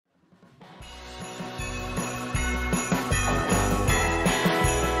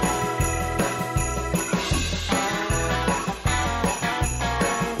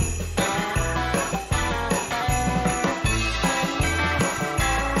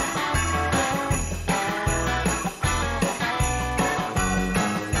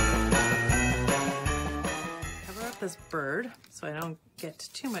bird so I don't get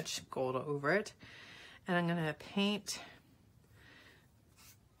too much gold over it. And I'm gonna paint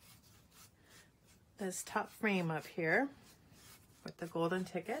this top frame up here with the golden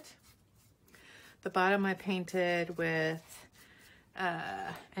ticket. The bottom I painted with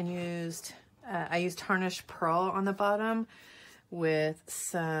and used I used tarnished pearl on the bottom with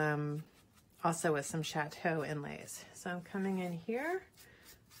some Chateau inlays. So I'm coming in here,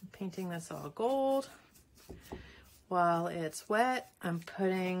 painting this all gold. While it's wet, I'm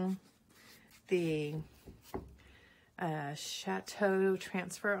putting the Chateau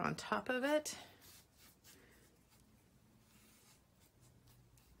transfer on top of it.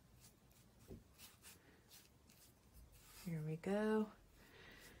 Here we go.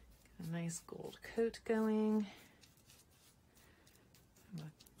 Got a nice gold coat going. I'm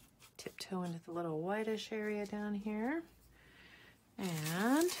gonna tiptoe into the little whitish area down here.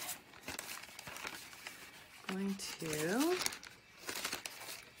 And I'm going to,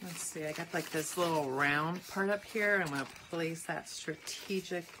 let's see, I got like this little round part up here. I'm going to place that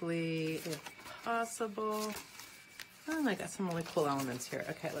strategically if possible. And I got some really cool elements here.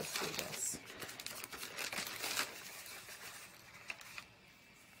 Okay, let's do this.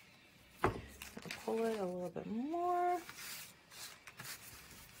 Pull it a little bit more.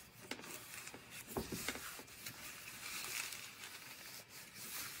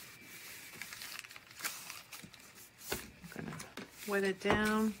 I'm gonna wet it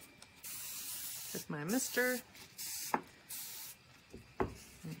down with my mister.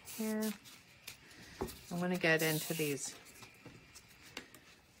 Right here. I'm gonna get into these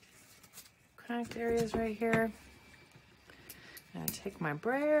cracked areas right here. I'm gonna take my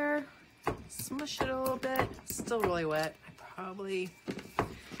brayer, smush it a little bit. It's still really wet. I probably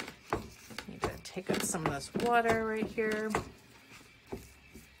need to take up some of this water right here.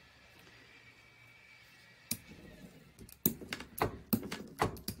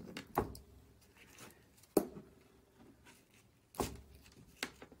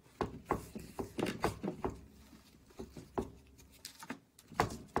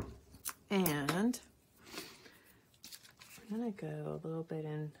 And I'm gonna go a little bit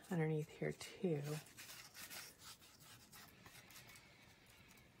in underneath here too.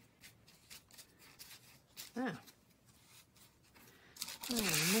 Ah,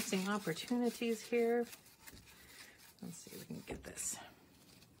 I'm missing opportunities here. Let's see if we can get this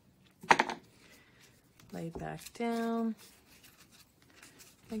laid back down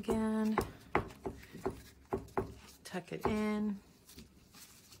again. Tuck it in.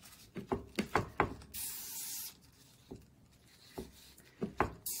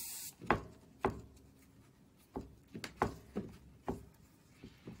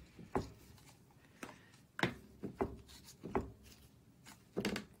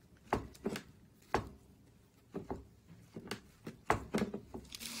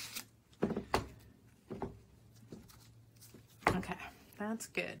 That's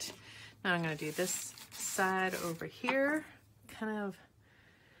good. Now I'm going to do this side over here, kind of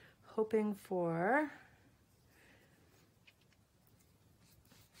hoping for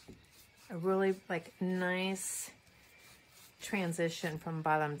a really like nice transition from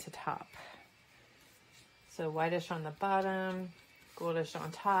bottom to top. So whitish on the bottom, goldish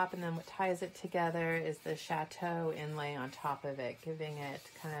on top, and then what ties it together is the Chateau inlay on top of it, giving it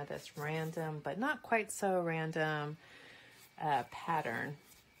kind of this random, but not quite so random pattern.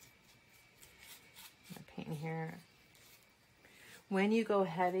 I'm painting here. When you go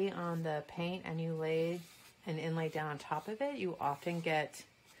heavy on the paint and you lay an inlay down on top of it, you often get,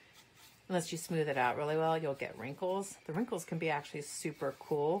 unless you smooth it out really well, you'll get wrinkles. The wrinkles can be actually super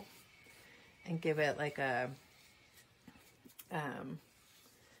cool and give it like a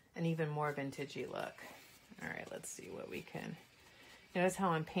an even more vintagey look. All right, let's see what we can. Notice how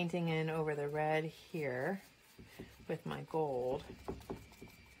I'm painting in over the red here with my gold,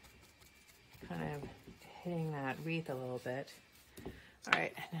 kind of hitting that wreath a little bit. All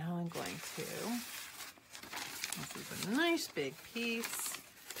right, now I'm going to, this is a nice big piece.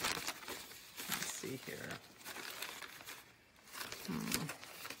 Let's see here.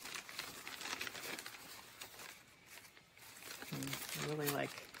 I really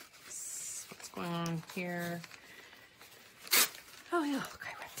like what's going on here. Oh, yeah, look,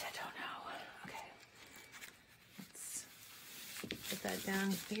 I ripped it. Oh no. Okay. Let's put that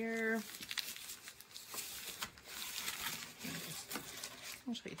down here.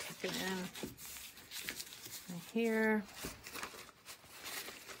 Actually take it in right here.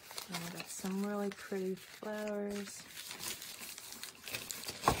 And I got some really pretty flowers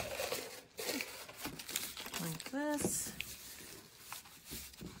like this.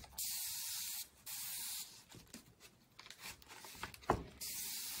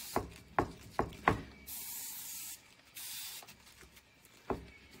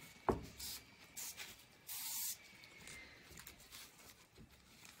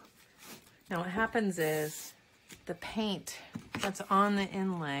 Now what happens is the paint that's on the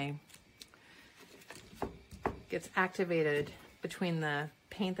inlay gets activated between the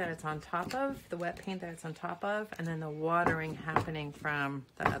paint that it's on top of, the wet paint that it's on top of, and then the watering happening from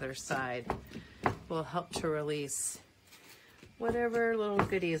the other side will help to release whatever little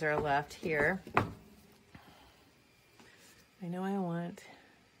goodies are left here. I know I want,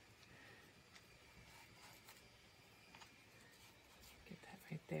 get that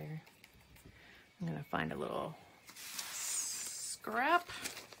right there. I'm gonna find a little scrap.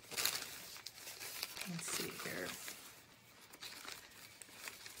 Let's see here.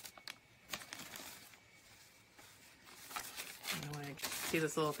 I want to see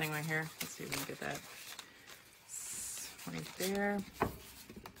this little thing right here. Let's see if we can get that right there.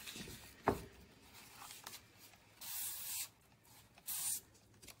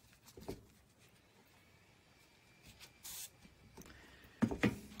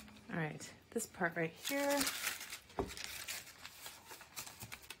 All right, this part right here.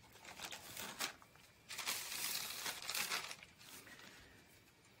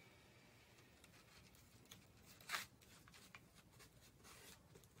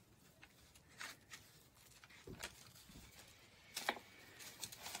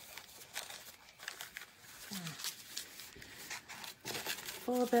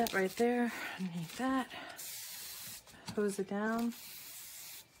 Full bit right there, underneath that. Hose it down.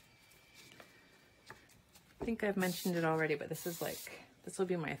 I think I've mentioned it already, but this is like, this will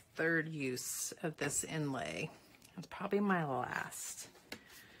be my third use of this inlay. It's probably my last.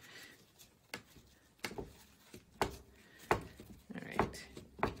 All right.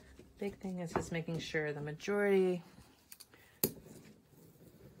 Big thing is just making sure the majority.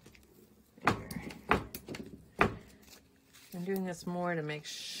 I'm doing this more to make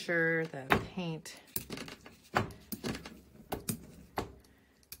sure that paint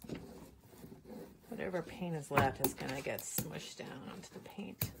whatever paint is left is going to get smushed down onto the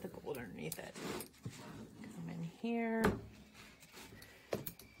paint, the gold underneath it. Come in here.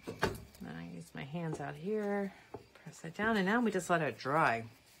 Then I use my hands out here, press it down, and now we just let it dry.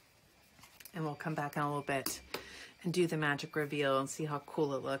 And we'll come back in a little bit and do the magic reveal and see how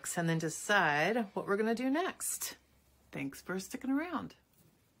cool it looks, and then decide what we're going to do next. Thanks for sticking around.